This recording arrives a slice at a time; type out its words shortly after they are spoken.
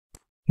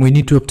We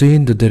need to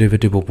obtain the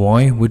derivative of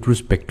y with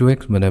respect to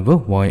x whenever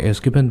y is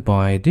given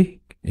by the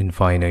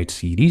infinite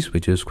series,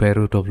 which is square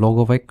root of log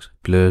of x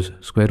plus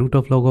square root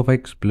of log of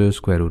x plus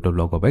square root of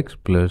log of x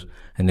plus,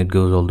 and it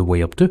goes all the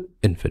way up to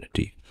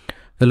infinity.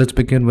 So let's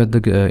begin with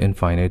the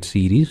infinite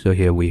series. So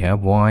here we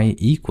have y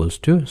equals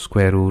to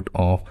square root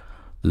of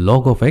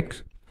log of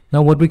x.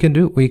 Now what we can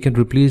do, we can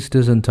replace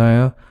this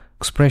entire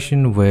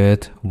expression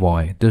with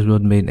y. This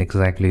would mean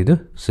exactly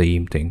the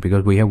same thing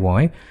because we have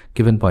y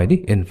given by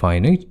the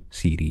infinite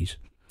series.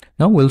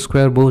 Now we'll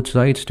square both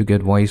sides to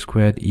get y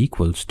squared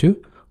equals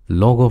to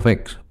log of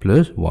x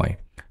plus y.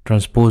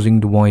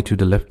 Transposing the y to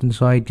the left hand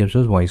side gives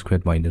us y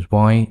squared minus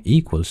y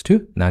equals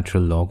to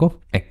natural log of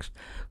x.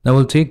 Now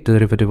we'll take the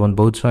derivative on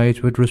both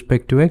sides with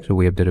respect to x. So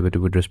we have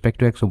derivative with respect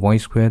to x of y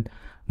squared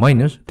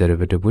minus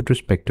derivative with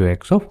respect to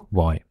x of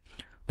y.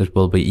 This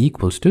will be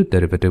equals to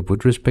derivative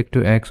with respect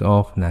to x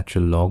of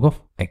natural log of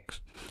x.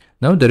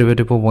 Now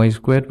derivative of y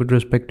squared with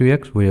respect to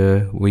x,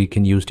 where we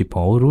can use the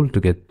power rule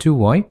to get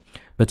 2y.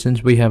 But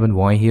since we have an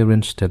y here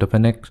instead of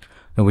an x,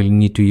 now we'll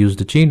need to use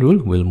the chain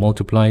rule. We'll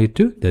multiply it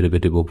to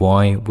derivative of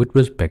y with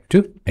respect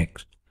to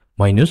x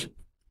minus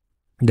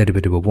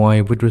derivative of y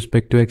with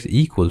respect to x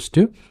equals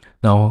to,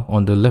 now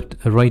on the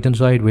right hand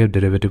side we have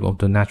derivative of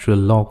the natural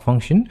log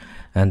function,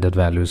 and that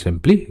value is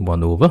simply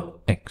 1 over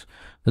x.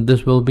 So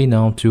this will be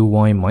now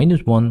 2y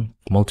minus 1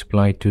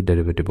 multiplied to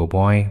derivative of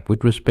y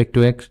with respect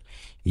to x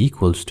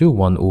equals to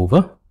 1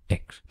 over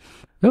x.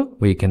 So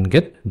we can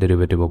get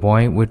derivative of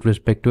y with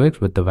respect to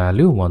x with the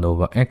value 1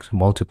 over x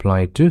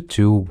multiplied to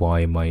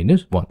 2y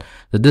minus 1.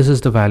 So this is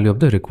the value of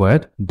the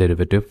required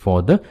derivative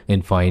for the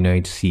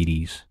infinite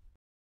series.